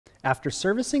After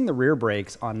servicing the rear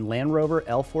brakes on Land Rover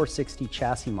L460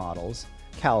 chassis models,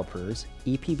 calipers,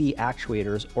 EPB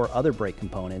actuators, or other brake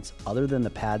components other than the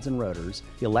pads and rotors,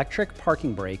 the electric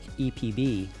parking brake,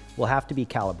 EPB, will have to be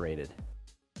calibrated.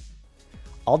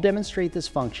 I'll demonstrate this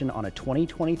function on a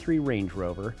 2023 Range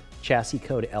Rover, chassis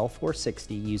code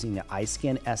L460, using the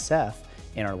iSCAN SF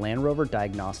and our Land Rover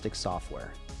diagnostic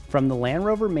software. From the Land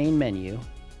Rover main menu,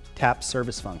 tap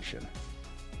Service Function.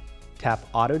 Tap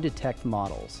Auto Detect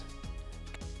Models.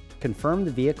 Confirm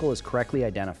the vehicle is correctly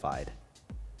identified.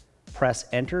 Press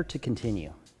Enter to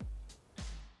continue.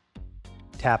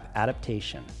 Tap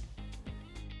Adaptation.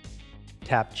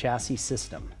 Tap Chassis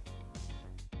System.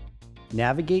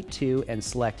 Navigate to and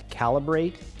select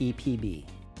Calibrate EPB.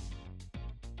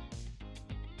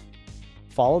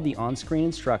 Follow the on-screen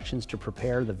instructions to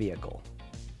prepare the vehicle.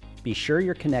 Be sure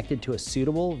you're connected to a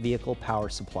suitable vehicle power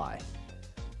supply.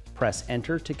 Press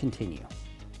Enter to continue.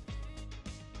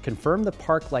 Confirm the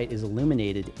park light is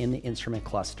illuminated in the instrument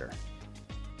cluster.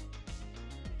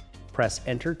 Press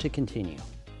Enter to continue.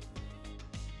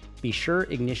 Be sure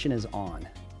ignition is on.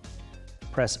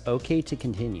 Press OK to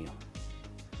continue.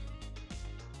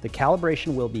 The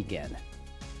calibration will begin.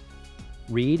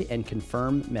 Read and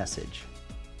confirm message.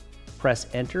 Press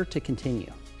Enter to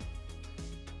continue.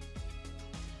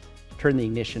 Turn the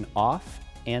ignition off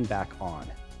and back on.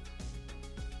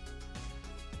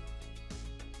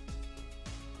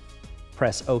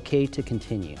 Press OK to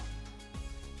continue.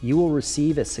 You will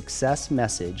receive a success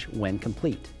message when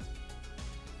complete.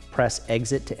 Press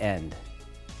Exit to end.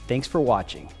 Thanks for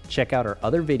watching. Check out our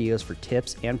other videos for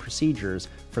tips and procedures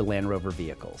for Land Rover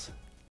vehicles.